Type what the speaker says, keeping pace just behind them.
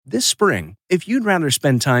This spring, if you'd rather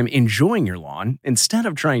spend time enjoying your lawn instead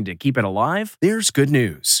of trying to keep it alive, there's good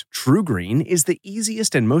news. TruGreen is the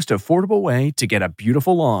easiest and most affordable way to get a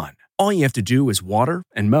beautiful lawn. All you have to do is water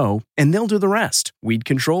and mow, and they'll do the rest. Weed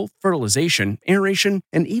control, fertilization, aeration,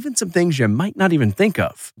 and even some things you might not even think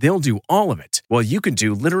of. They'll do all of it, while you can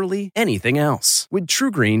do literally anything else. With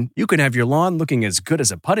TruGreen, you can have your lawn looking as good as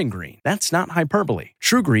a putting green. That's not hyperbole.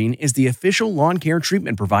 TruGreen is the official lawn care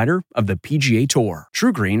treatment provider of the PGA Tour.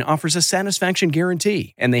 TruGreen offers a satisfaction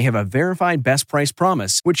guarantee, and they have a verified best price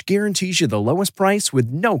promise, which guarantees you the lowest price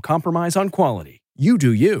with no compromise on quality. You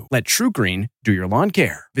do you. Let TruGreen do your lawn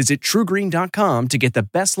care. Visit TruGreen.com to get the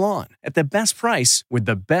best lawn at the best price with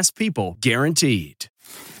the best people guaranteed.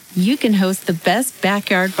 You can host the best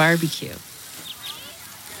backyard barbecue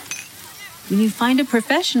when you find a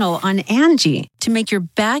professional on Angie to make your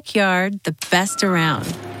backyard the best around.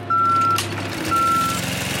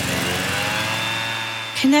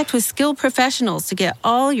 Connect with skilled professionals to get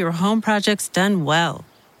all your home projects done well.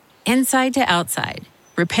 Inside to outside.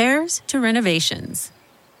 Repairs to renovations.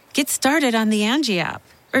 Get started on the Angie app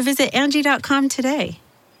or visit Angie.com today.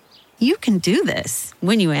 You can do this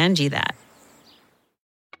when you Angie that.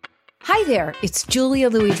 Hi there, it's Julia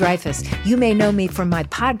Louis-Dreyfus. You may know me from my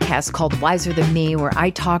podcast called Wiser Than Me, where I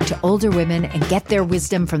talk to older women and get their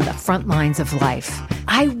wisdom from the front lines of life.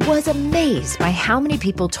 I was amazed by how many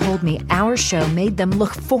people told me our show made them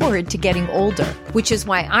look forward to getting older, which is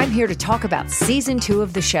why I'm here to talk about season 2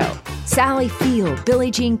 of the show. Sally Field, Billie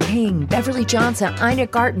Jean King, Beverly Johnson, Ina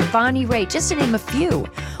Garten, Bonnie Raitt, just to name a few.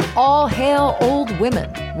 All hail old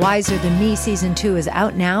women. Wiser Than Me season 2 is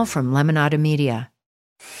out now from Lemonada Media.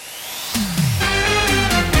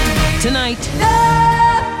 Tonight,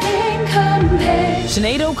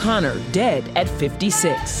 Sinead O'Connor dead at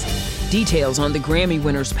 56. Details on the Grammy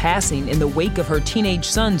winner's passing in the wake of her teenage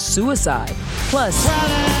son's suicide. Plus,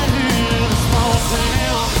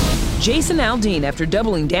 Jason Aldean after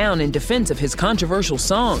doubling down in defense of his controversial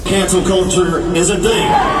song. Cancel culture is a thing.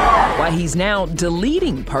 Why he's now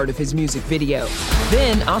deleting part of his music video.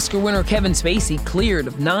 Then, Oscar winner Kevin Spacey cleared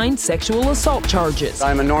of 9 sexual assault charges.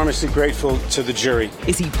 I'm enormously grateful to the jury.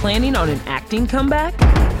 Is he planning on an acting comeback?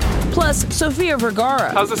 Plus, Sofia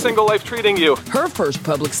Vergara. How's the single life treating you? Her first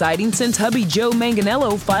public sighting since hubby Joe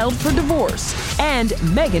Manganiello filed for divorce. And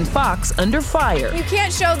Megan Fox under fire. You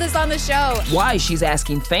can't show this on the show. Why she's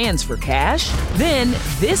asking fans for cash. Then,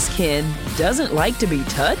 this Ken doesn't like to be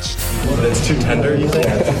touched. It's too tender, you think?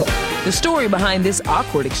 The story behind this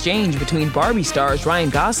awkward exchange between Barbie stars Ryan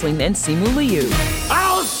Gosling and Simu Liu.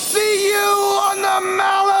 I'll see you on the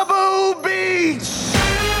Malibu beach!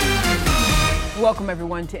 Welcome,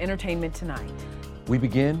 everyone, to Entertainment Tonight. We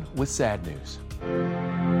begin with sad news.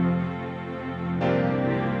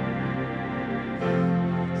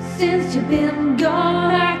 Since you've been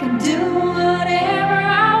gone, I can do whatever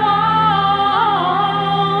I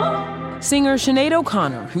want. Singer Sinead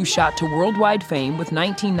O'Connor, who shot to worldwide fame with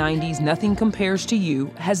 1990's Nothing Compares to You,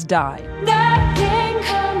 has died. Nothing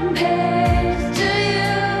compares to you.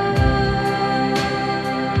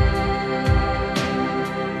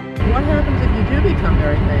 What happens if you do become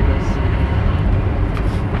very famous?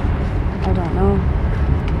 I don't know.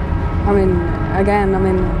 I mean, again,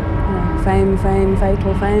 fame,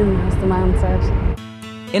 fatal fame, as the man said.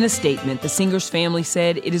 In a statement, the singer's family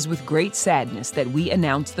said, "It is with great sadness that we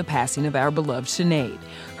announce the passing of our beloved Sinead.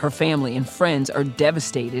 Her family and friends are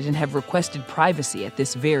devastated and have requested privacy at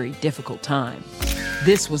this very difficult time."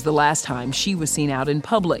 This was the last time she was seen out in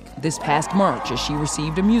public, this past March as she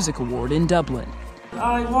received a music award in Dublin.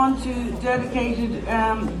 I want to dedicate it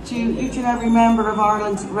to each and every member of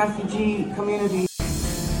Ireland's refugee community.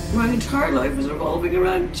 My entire life is revolving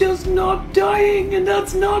around just not dying, and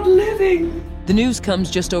that's not living. The news comes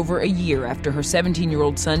just over a year after her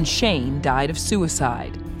 17-year-old son Shane died of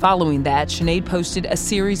suicide. Following that, Sinead posted a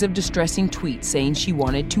series of distressing tweets saying she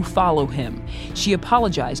wanted to follow him. She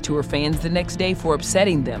apologized to her fans the next day for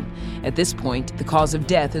upsetting them. At this point, the cause of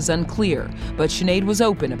death is unclear, but Sinead was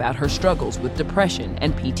open about her struggles with depression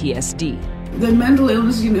and PTSD. The mental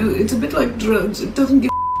illness, it's a bit like drugs. It doesn't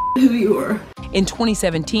give who you are. In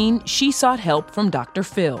 2017, she sought help from Dr.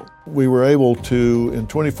 Phil. We were able to, in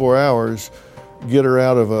 24 hours, get her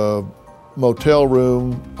out of a motel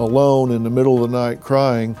room alone in the middle of the night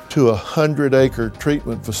crying to a 100-acre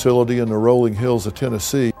treatment facility in the rolling hills of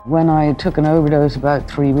Tennessee. When I took an overdose about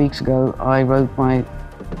 3 weeks ago, I wrote my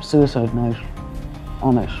suicide note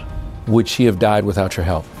on it. Would she have died without your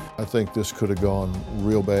help? I think this could have gone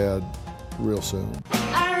real bad real soon.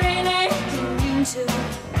 I really do to.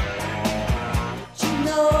 You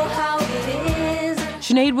know how it is.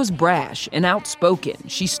 Sinead was brash and outspoken.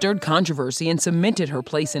 She stirred controversy and cemented her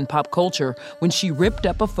place in pop culture when she ripped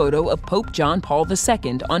up a photo of Pope John Paul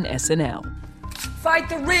II on SNL. Fight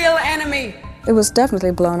the real enemy. It was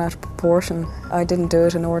definitely blown out of proportion. I didn't do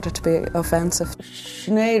it in order to be offensive.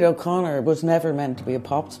 Sinead O'Connor was never meant to be a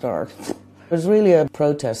pop star. It was really a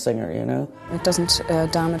protest singer, you know. It doesn't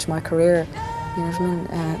damage my career, you know what I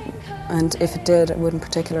mean? And if it did, it wouldn't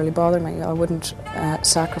particularly bother me. I wouldn't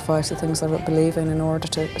sacrifice the things that I believe in order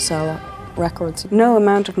to sell records. No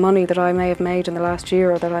amount of money that I may have made in the last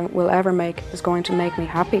year or that I will ever make is going to make me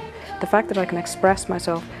happy. The fact that I can express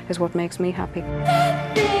myself is what makes me happy.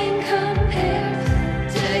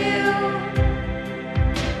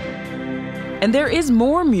 And there is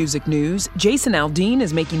more music news. Jason Aldean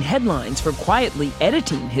is making headlines for quietly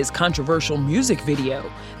editing his controversial music video.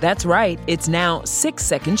 That's right, it's now 6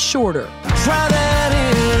 seconds shorter. Try that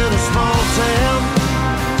in a small town.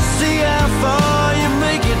 See how far you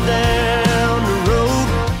make it down the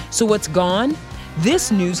road. So what's gone?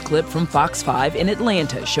 This news clip from Fox 5 in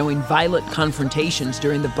Atlanta showing violent confrontations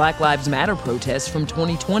during the Black Lives Matter protests from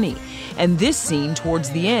 2020. And this scene towards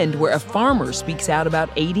the end where a farmer speaks out about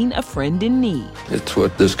aiding a friend in need. It's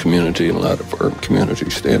what this community and a lot of our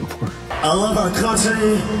communities stand for. I love our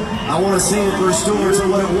country. I want to see it restored to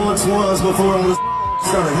what it once was before all this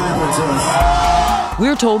started happening to us.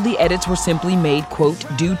 We're told the edits were simply made, quote,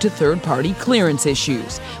 due to third-party clearance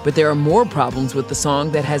issues. But there are more problems with the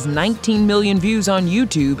song that has 19 million views on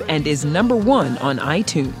YouTube and is #1 on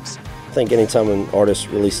iTunes. I think anytime an artist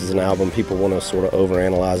releases an album, people want to sort of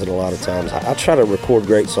overanalyze it a lot of times. I try to record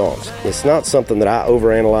great songs. It's not something that I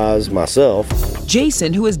overanalyze myself.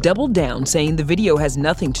 Jason, who has doubled down saying the video has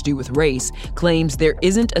nothing to do with race, claims there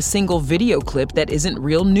isn't a single video clip that isn't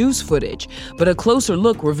real news footage. But a closer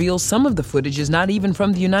look reveals some of the footage is not even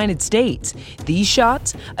from the United States. These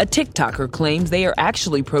shots, a TikToker claims they are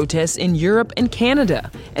actually protests in Europe and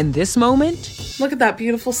Canada. And this moment? Look at that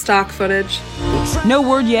beautiful stock footage. No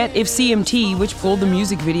word yet if CMT, which pulled the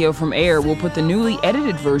music video from air, will put the newly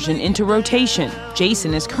edited version into rotation.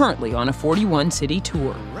 Jason is currently on a 41-city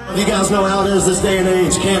tour. You guys know how it is this day and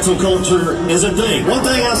age. Cancel culture is a thing. One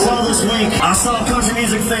thing I saw this week, I saw country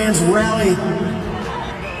music fans rally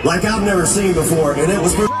like I've never seen before, and it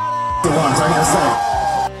was to watch, I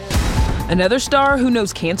gotta say. Another star who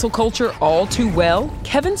knows cancel culture all too well,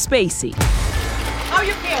 Kevin Spacey. How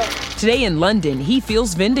you feel? Today in London, he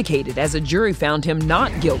feels vindicated as a jury found him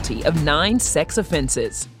not guilty of 9 sex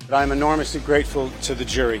offenses. I'm enormously grateful to the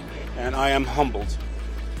jury, and I am humbled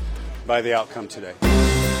by the outcome today.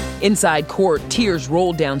 Inside court, tears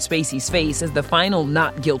rolled down Spacey's face as the final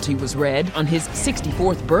not guilty was read on his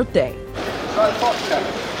 64th birthday.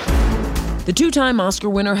 The two-time Oscar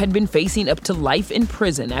winner had been facing up to life in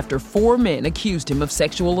prison after 4 men accused him of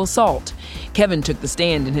sexual assault. Kevin took the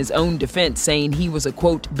stand in his own defense, saying he was a,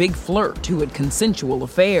 quote, big flirt who had consensual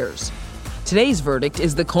affairs. Today's verdict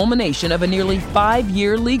is the culmination of a nearly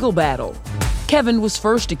 5-year legal battle. Kevin was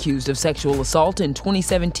first accused of sexual assault in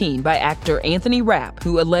 2017 by actor Anthony Rapp,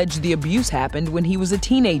 who alleged the abuse happened when he was a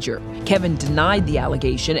teenager. Kevin denied the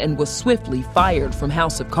allegation and was swiftly fired from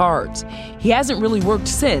House of Cards. He hasn't really worked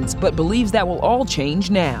since, but believes that will all change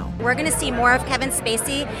now. We're going to see more of Kevin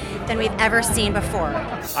Spacey than we've ever seen before.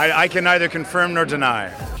 I can neither confirm nor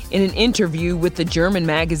deny. In an interview with the German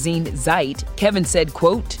magazine Zeit, Kevin said,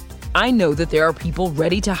 quote, I know that there are people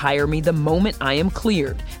ready to hire me the moment I am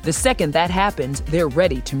cleared. The second that happens, they're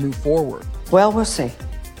ready to move forward. Well, we'll see.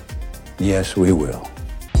 Yes, we will.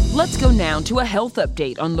 Let's go now to a health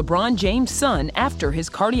update on LeBron James' son after his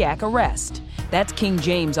cardiac arrest. That's King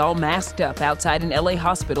James all masked up outside an LA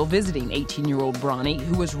hospital visiting 18-year-old Bronny,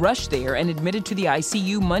 who was rushed there and admitted to the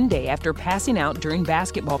ICU Monday after passing out during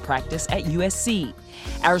basketball practice at USC.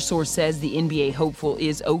 Our source says the NBA hopeful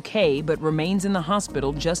is okay, but remains in the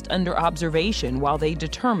hospital just under observation while they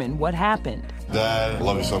determine what happened. Dad,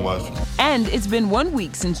 love you so much. And it's been 1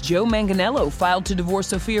 week since Joe Manganiello filed to divorce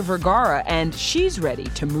Sofia Vergara, and she's ready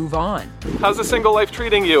to move on. How's the single life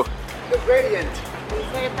treating you? It's radiant.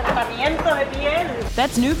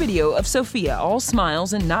 That's new video of Sofia all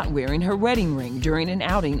smiles and not wearing her wedding ring during an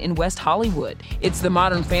outing in West Hollywood. It's the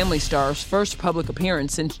Modern Family star's first public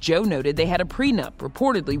appearance since Joe noted they had a prenup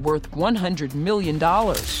reportedly worth $100 million.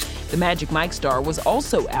 The Magic Mike star was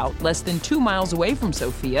also out less than 2 miles away from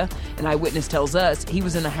Sofia. An eyewitness tells us he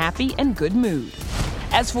was in a happy and good mood.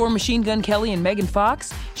 As for Machine Gun Kelly and Megan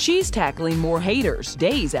Fox, she's tackling more haters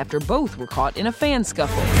days after both were caught in a fan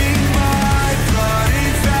scuffle.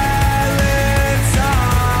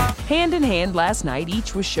 Hand in hand last night,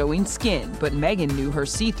 each was showing skin, but Megan knew her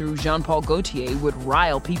see-through Jean Paul Gaultier would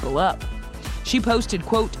rile people up. She posted,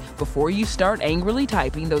 quote, Before you start angrily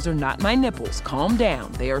typing, those are not my nipples. Calm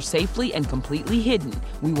down. They are safely and completely hidden.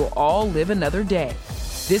 We will all live another day.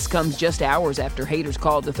 This comes just hours after haters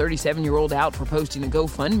called the 37-year-old out for posting a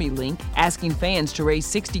GoFundMe link, asking fans to raise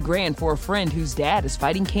 $60,000 for a friend whose dad is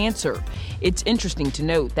fighting cancer. It's interesting to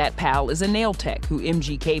note that pal is a nail tech who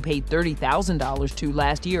MGK paid $30,000 to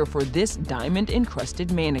last year for this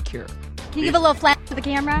diamond-encrusted manicure. Can you give a little flash to the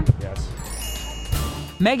camera? Yes.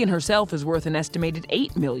 Megan herself is worth an estimated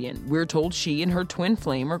 $8 million. We're told she and her twin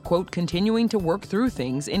flame are, quote, continuing to work through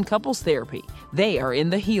things in couples therapy. They are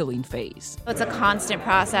in the healing phase. It's a constant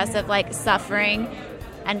process of suffering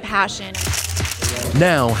and passion.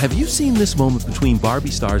 Now, have you seen this moment between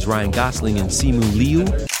Barbie stars Ryan Gosling and Simu Liu?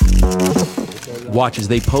 Watch as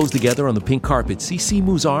they pose together on the pink carpet. See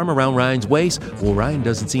Simu's arm around Ryan's waist? Well, Ryan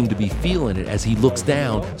doesn't seem to be feeling it as he looks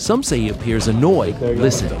down. Some say he appears annoyed.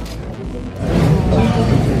 Listen.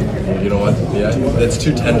 You know what? Yeah, that's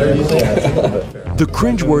too tender, you think? The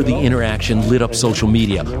cringeworthy interaction lit up social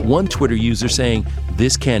media. One Twitter user saying,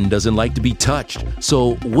 "This Ken doesn't like to be touched.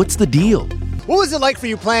 So what's the deal?" What was it like for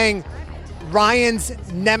you playing Ryan's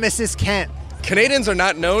nemesis, Ken? Canadians are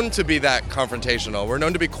not known to be that confrontational. We're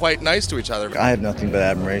known to be quite nice to each other. I have nothing but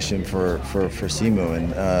admiration for Simu,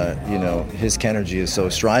 and his Kenergy is so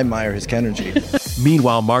strong. I admire his Kenergy.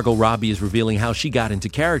 Meanwhile, Margot Robbie is revealing how she got into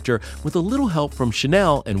character with a little help from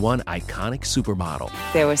Chanel and one iconic supermodel.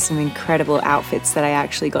 There were some incredible outfits that I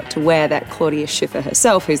actually got to wear that Claudia Schiffer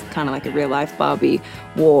herself, who's kind of like a real-life Barbie,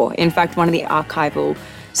 wore. In fact, one of the archival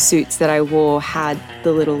suits that I wore had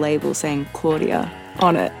the little label saying Claudia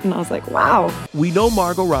on it, and I was like, wow. We know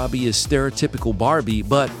Margot Robbie is stereotypical Barbie,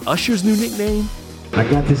 but Usher's new nickname? I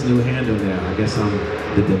got this new handle now. I guess I'm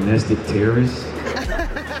the domestic terrorist.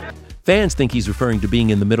 Fans think he's referring to being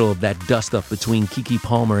in the middle of that dust-up between Keke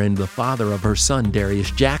Palmer and the father of her son, Darius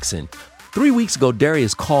Jackson. 3 weeks ago,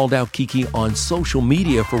 Darius called out Keke on social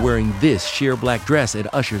media for wearing this sheer black dress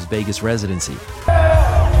at Usher's Vegas residency. I'm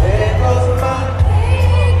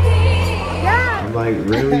like,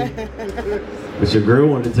 really? But your girl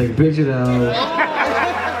wanted to take a picture though.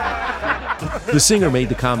 The singer made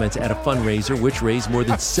the comments at a fundraiser which raised more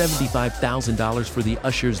than $75,000 for the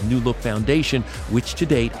Usher's New Look Foundation, which to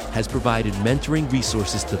date has provided mentoring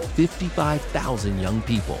resources to 55,000 young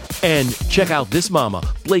people. And check out this mama,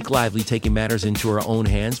 Blake Lively, taking matters into her own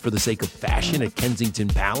hands for the sake of fashion at Kensington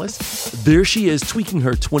Palace. There she is, tweaking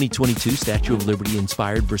her 2022 Statue of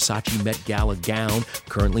Liberty-inspired Versace Met Gala gown,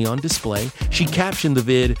 currently on display. She captioned the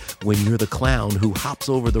vid, "When you're the clown who hops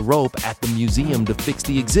over the rope at the museum to fix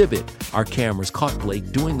the exhibit." Our cameras caught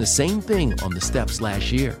Blake doing the same thing on the steps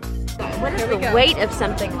last year. What is the weight of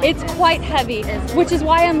something like It's quite heavy, which is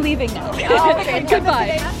why I'm leaving now. Okay,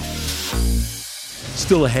 goodbye.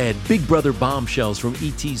 Still ahead, Big Brother bombshells from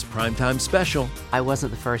E.T.'s primetime special. I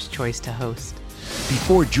wasn't the first choice to host.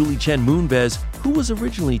 Before Julie Chen Moonves, who was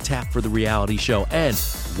originally tapped for the reality show, and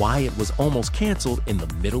why it was almost canceled in the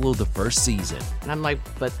middle of the first season. And I'm like,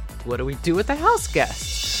 but what do we do with the house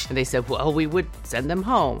guests? And they said, well, we would send them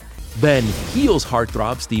home. Then Heels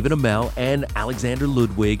heartthrob Stephen Amell and Alexander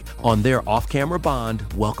Ludwig on their off-camera bond,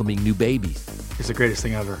 welcoming new babies. It's the greatest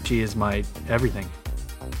thing ever. She is my everything.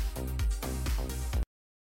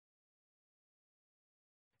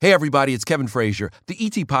 Hey everybody, it's Kevin Frazier. The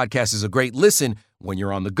ET Podcast is a great listen when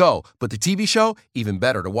you're on the go, but the TV show, even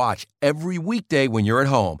better to watch every weekday when you're at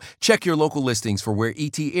home. Check your local listings for where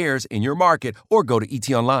ET airs in your market or go to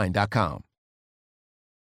etonline.com.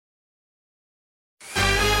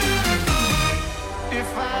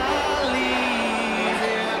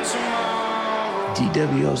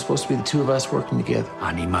 DWO is supposed to be the two of us working together.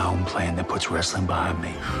 I need my own plan that puts wrestling behind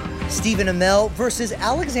me. Stephen Amell versus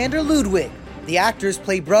Alexander Ludwig. The actors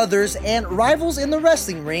play brothers and rivals in the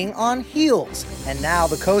wrestling ring on Heels. And now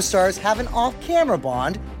the co-stars have an off-camera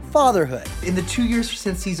bond, fatherhood. In the 2 years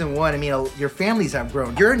since season one, I mean, your families have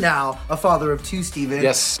grown. You're now a father of two, Stephen.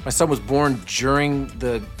 Yes, my son was born during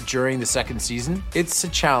the second season. It's a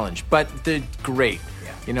challenge, but they're great.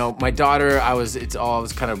 Yeah. You know, my daughter, I was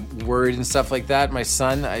kind of worried and stuff like that. My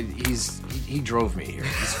son, he drove me here.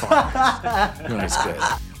 He's fine. No, he's good.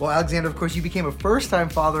 Well, Alexander, of course, you became a first-time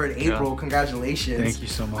father in April. Yeah. Congratulations. Thank you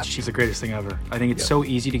so much. She's the greatest thing ever. I think it's so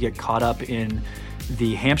easy to get caught up in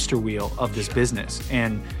the hamster wheel of this business,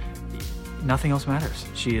 and nothing else matters.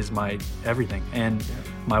 She is my everything, and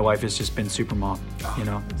my wife has just been super mom. You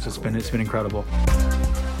know, so it's been incredible.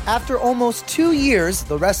 After almost 2 years,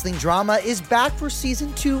 the wrestling drama is back for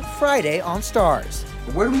season 2 Friday on Starz.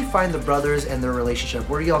 Where do we find the brothers and their relationship?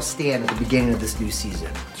 Where do y'all stand at the beginning of this new season?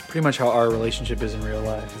 It's pretty much how our relationship is in real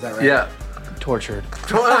life. Is that right? Yeah. Tortured.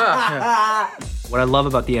 Yeah. What I love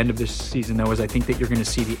about the end of this season, though, is I think that you're going to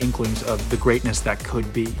see the inklings of the greatness that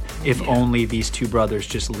could be if only these two brothers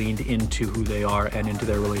just leaned into who they are and into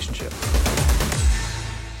their relationship.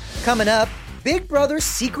 Coming up, Big Brother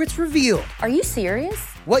secrets revealed. Are you serious?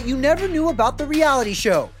 What you never knew about the reality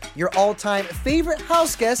show. Your all-time favorite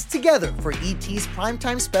house guests together for ET's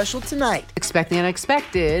primetime special tonight. Expect the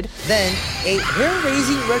unexpected. Then, a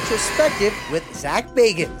hair-raising retrospective with Zach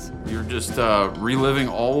Bagans. You're just reliving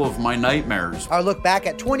all of my nightmares. Our look back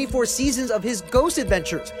at 24 seasons of his ghost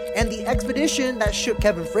adventures and the expedition that shook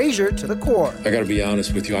Kevin Frazier to the core. I gotta be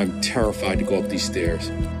honest with you, I'm terrified to go up these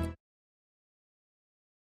stairs.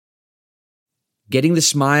 Getting the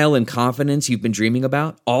smile and confidence you've been dreaming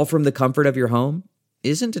about, all from the comfort of your home,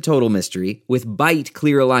 isn't a total mystery with Byte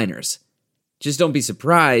clear aligners. Just don't be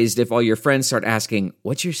surprised if all your friends start asking,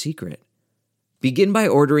 what's your secret? Begin by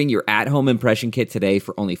ordering your at-home impression kit today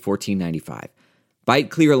for only $14.95. Byte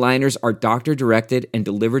clear aligners are doctor-directed and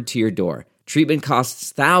delivered to your door. Treatment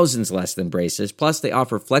costs thousands less than braces, plus they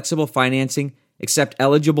offer flexible financing, accept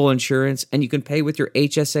eligible insurance, and you can pay with your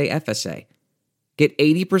HSA FSA. Get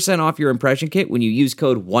 80% off your impression kit when you use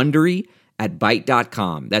code WONDERY at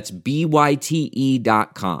Byte.com. That's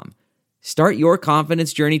BYTE.com. Start your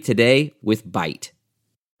confidence journey today with Byte.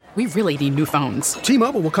 We really need new phones.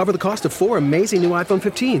 T-Mobile will cover the cost of 4 amazing new iPhone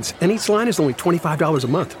 15s, and each line is only $25 a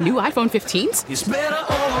month. New iPhone 15s? It's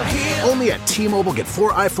better over here. Only at T-Mobile, get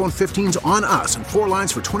 4 iPhone 15s on us and 4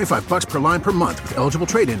 lines for $25 per line per month with eligible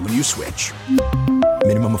trade-in when you switch.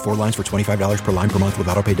 Minimum of 4 lines for $25 per line per month with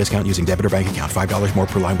autopay discount using debit or bank account. $5 more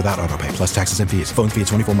per line without autopay, plus taxes and fees. Phone fee at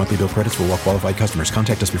 24 monthly bill credits for well-qualified customers.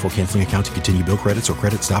 Contact us before canceling account to continue bill credits or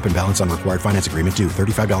credit stop and balance on required finance agreement due.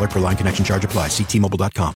 $35 per line connection charge applies. See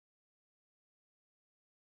T-Mobile.com.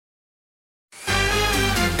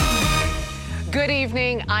 Good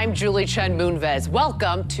evening, I'm Julie Chen Moonves.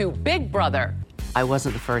 Welcome to Big Brother. I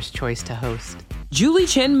wasn't the first choice to host. Julie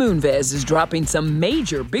Chen Moonves is dropping some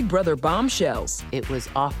major Big Brother bombshells. It was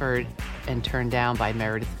offered and turned down by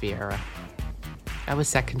Meredith Vieira. I was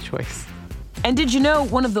second choice. And did you know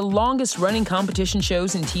one of the longest running competition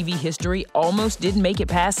shows in TV history almost didn't make it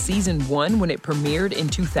past season 1 when it premiered in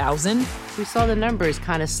 2000? We saw the numbers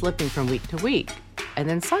kind of slipping from week to week. And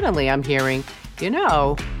then suddenly I'm hearing,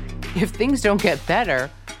 if things don't get better,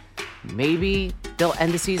 maybe they'll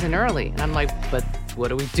end the season early. And I'm like, but what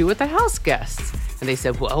do we do with the house guests? And they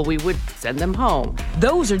said, well, we would send them home.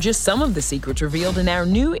 Those are just some of the secrets revealed in our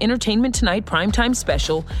new Entertainment Tonight primetime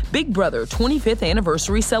special, Big Brother 25th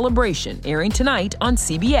Anniversary Celebration, airing tonight on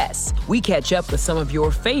CBS. We catch up with some of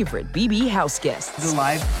your favorite BB house guests. The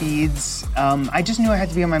live feeds, I just knew I had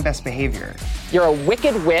to be on my best behavior. You're a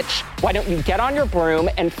wicked witch. Why don't you get on your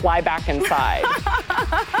broom and fly back inside?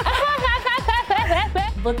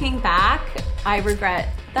 Looking back, I regret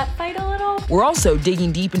that fight a little. We're also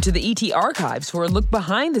digging deep into the ET archives for a look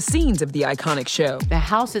behind the scenes of the iconic show. The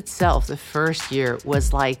house itself, the first year,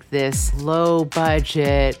 was like this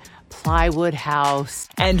low-budget plywood house.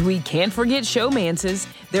 And we can't forget showmances.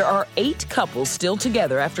 There are 8 couples still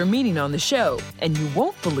together after meeting on the show. And you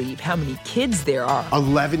won't believe how many kids there are.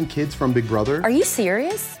 11 kids from Big Brother? Are you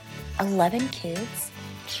serious? 11 kids?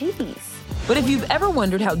 Jeez. But if you've ever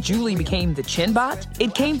wondered how Julie became the Chenbot,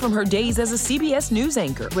 it came from her days as a CBS News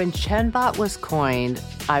anchor. When Chenbot was coined,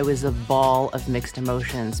 I was a ball of mixed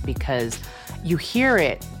emotions because you hear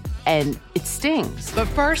it and it stings. But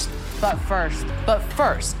first,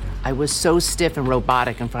 I was so stiff and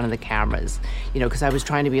robotic in front of the cameras, because I was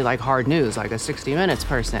trying to be like hard news, like a 60 Minutes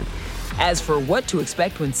person. As for what to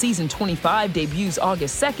expect when season 25 debuts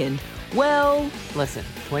August 2nd, well, listen,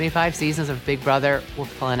 25 seasons of Big Brother, we're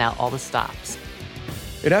pulling out all the stops.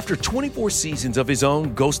 And after 24 seasons of his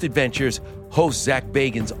own ghost adventures, host Zach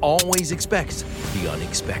Bagans always expects the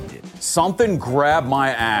unexpected. Something grabbed my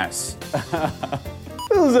ass.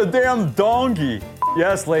 This is a damn donkey.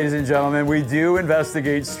 Yes, ladies and gentlemen, we do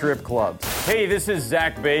investigate strip clubs. Hey, this is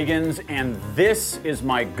Zach Bagans, and this is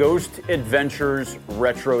my Ghost Adventures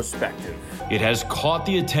retrospective. It has caught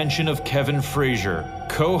the attention of Kevin Frazier,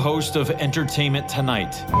 co-host of Entertainment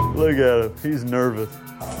Tonight. Look at him. He's nervous.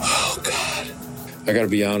 Oh, God. I gotta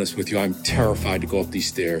be honest with you, I'm terrified to go up these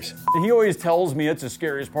stairs. He always tells me it's the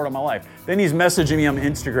scariest part of my life. Then he's messaging me on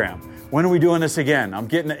Instagram. When are we doing this again? I'm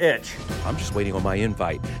getting the itch. I'm just waiting on my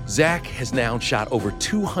invite. Zach has now shot over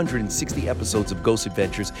 260 episodes of Ghost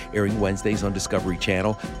Adventures, airing Wednesdays on Discovery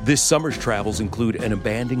Channel. This summer's travels include an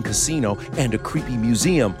abandoned casino and a creepy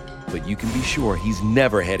museum, but you can be sure he's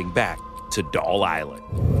never heading back to Doll Island.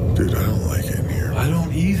 Dude, I don't like it in here. I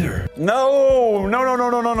don't either. No.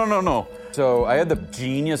 So I had the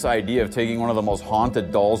genius idea of taking one of the most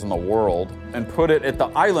haunted dolls in the world and put it at the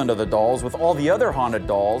island of the dolls with all the other haunted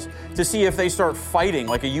dolls to see if they start fighting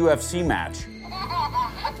like a UFC match.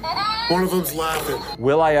 One of them's laughing.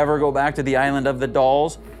 Will I ever go back to the island of the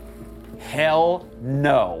dolls? Hell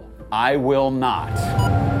no, I will not.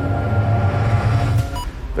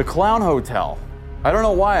 The Clown Hotel. I don't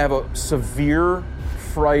know why I have a severe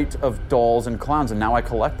fright of dolls and clowns, and now I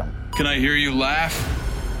collect them. Can I hear you laugh?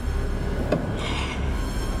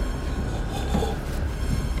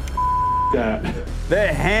 The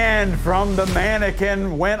hand from the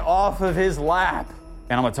mannequin went off of his lap.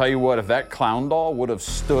 And I'm gonna tell you what, if that clown doll would have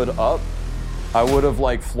stood up, I would have,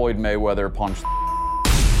 like Floyd Mayweather, punched.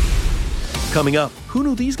 Coming up, who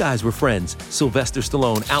knew these guys were friends? Sylvester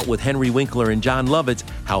Stallone out with Henry Winkler and John Lovitz,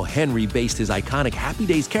 how Henry based his iconic Happy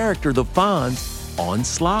Days character, the Fonz, on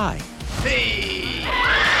Sly.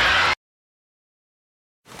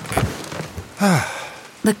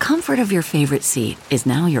 The comfort of your favorite seat is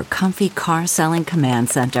now your comfy car-selling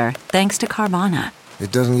command center, thanks to Carvana.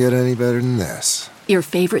 It doesn't get any better than this. Your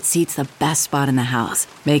favorite seat's the best spot in the house.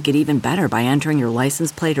 Make it even better by entering your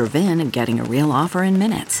license plate or VIN and getting a real offer in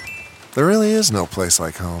minutes. There really is no place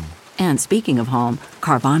like home. And speaking of home,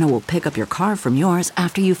 Carvana will pick up your car from yours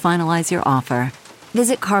after you finalize your offer.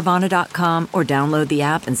 Visit Carvana.com or download the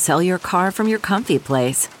app and sell your car from your comfy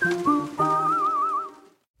place.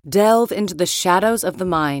 Delve into the shadows of the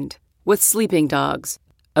mind with Sleeping Dogs,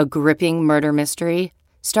 a gripping murder mystery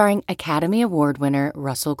starring Academy Award winner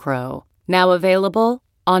Russell Crowe. Now available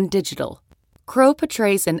on digital. Crowe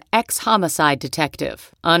portrays an ex-homicide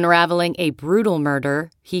detective unraveling a brutal murder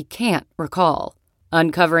he can't recall.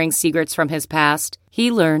 Uncovering secrets from his past, he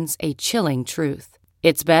learns a chilling truth.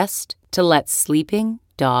 It's best to let sleeping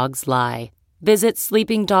dogs lie. Visit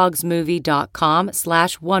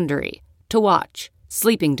sleepingdogsmovie.com/Wondery to watch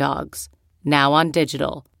Sleeping Dogs, now on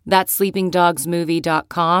digital. That's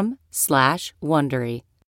sleepingdogsmovie.com/Wondery.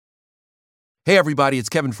 Hey everybody, it's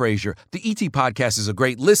Kevin Frazier. The ET Podcast is a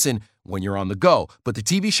great listen when you're on the go, but the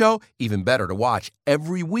TV show, even better to watch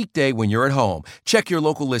every weekday when you're at home. Check your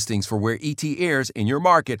local listings for where ET airs in your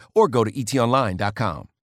market or go to etonline.com.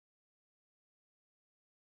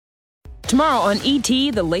 Tomorrow on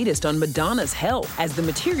ET, the latest on Madonna's health as the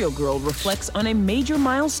Material Girl reflects on a major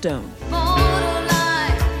milestone.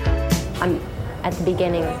 I'm at the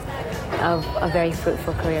beginning of a very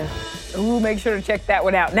fruitful career. Ooh, make sure to check that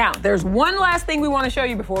one out. Now, there's one last thing we want to show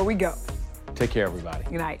you before we go. Take care, everybody.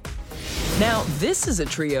 Good night. Now, this is a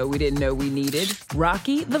trio we didn't know we needed.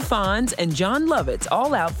 Rocky, the Fonz, and John Lovitz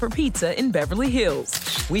all out for pizza in Beverly Hills.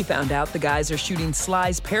 We found out the guys are shooting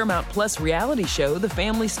Sly's Paramount Plus reality show, The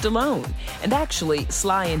Family Stallone. And actually,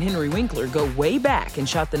 Sly and Henry Winkler go way back and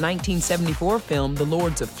shot the 1974 film The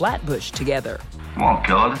Lords of Flatbush together. Come on,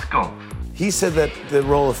 killer, let's go. He said that the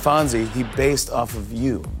role of Fonzie, he based off of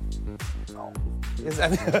you.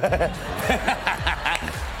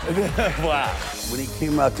 Wow. When he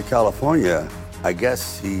came out to California, I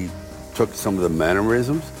guess he took some of the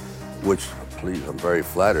mannerisms, which, please, I'm very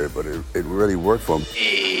flattered, but it really worked for him.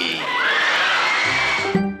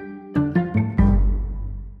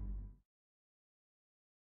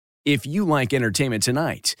 If you like Entertainment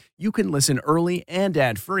Tonight, you can listen early and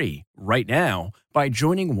ad-free right now by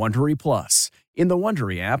joining Wondery Plus in the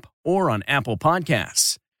Wondery app or on Apple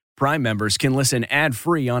Podcasts. Prime members can listen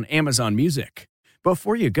ad-free on Amazon Music.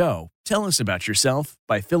 Before you go, tell us about yourself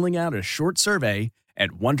by filling out a short survey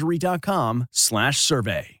at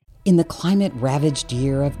Wondery.com/survey. In the climate-ravaged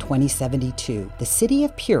year of 2072, the city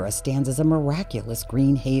of Pura stands as a miraculous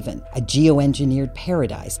green haven, a geoengineered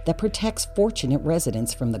paradise that protects fortunate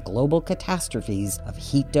residents from the global catastrophes of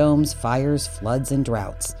heat domes, fires, floods, and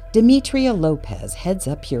droughts. Demetria Lopez heads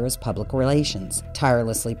up Pura's public relations,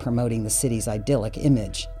 tirelessly promoting the city's idyllic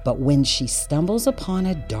image. But when she stumbles upon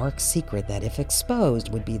a dark secret that, if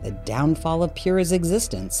exposed, would be the downfall of Pura's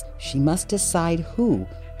existence, she must decide who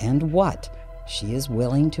and what she is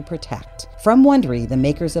willing to protect. From Wondery, the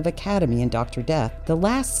makers of Academy and Dr. Death, The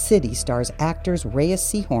Last City stars actors Reyes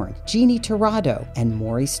Sehorn, Jeannie Torrado, and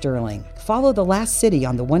Maury Sterling. Follow The Last City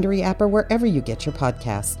on the Wondery app or wherever you get your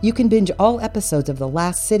podcasts. You can binge all episodes of The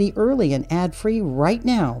Last City early and ad-free right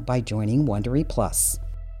now by joining Wondery Plus.